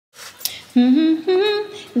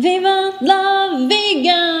Viva la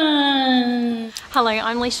Vegan! Hello,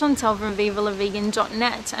 I'm Leigh-Chantelle from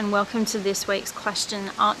VivaLaVegan.net and welcome to this week's question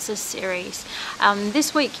answer series.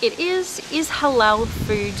 This week it is halal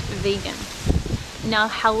food vegan? Now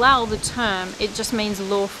halal, the term, it just means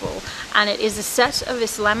lawful, and it is a set of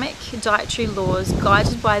Islamic dietary laws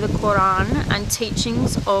guided by the Quran and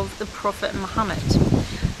teachings of the Prophet Muhammad.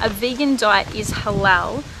 A vegan diet is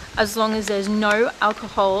halal as long as there's no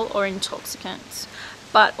alcohol or intoxicants,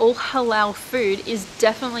 but all halal food is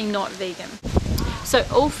definitely not vegan. So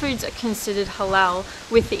all foods are considered halal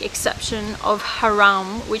with the exception of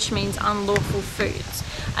haram, which means unlawful foods,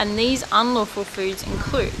 and these unlawful foods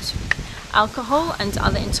include alcohol and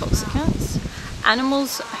other intoxicants,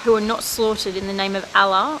 animals who are not slaughtered in the name of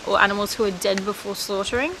Allah or animals who are dead before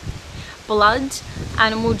slaughtering, blood,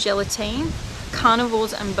 animal gelatine,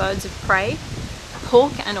 carnivores and birds of prey,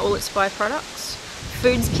 pork and all its byproducts,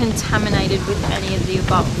 foods contaminated with any of the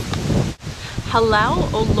above.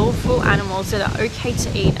 Halal or lawful animals that are okay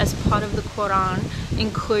to eat as part of the Quran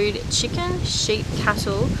include chicken, sheep,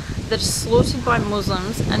 cattle that are slaughtered by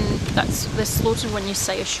Muslims, and they're slaughtered when you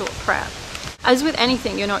say a short prayer. As with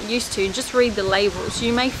anything you're not used to, just read the labels.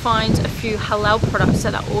 You may find a few halal products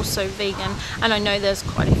that are also vegan, and I know there's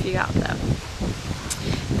quite a few out there.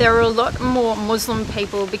 There are a lot more Muslim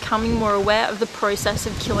people becoming more aware of the process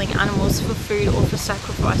of killing animals for food or for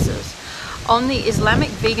sacrifices. On the Islamic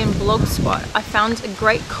Vegan blog spot, I found a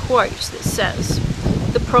great quote that says,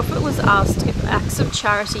 "The Prophet was asked if acts of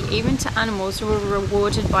charity even to animals were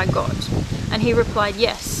rewarded by God. And he replied,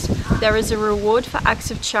 yes, there is a reward for acts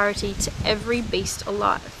of charity to every beast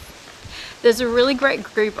alive." There's a really great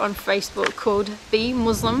group on Facebook called Be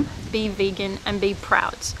Muslim, Be Vegan and Be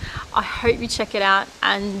Proud. I hope you check it out,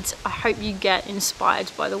 and I hope you get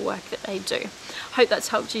inspired by the work that they do. Hope that's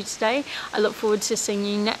helped you today. I look forward to seeing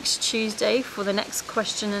you next Tuesday for the next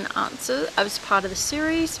question and answer as part of the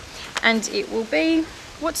series, and it will be,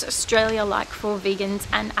 what's Australia like for vegans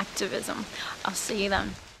and activism? I'll see you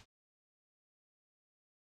then.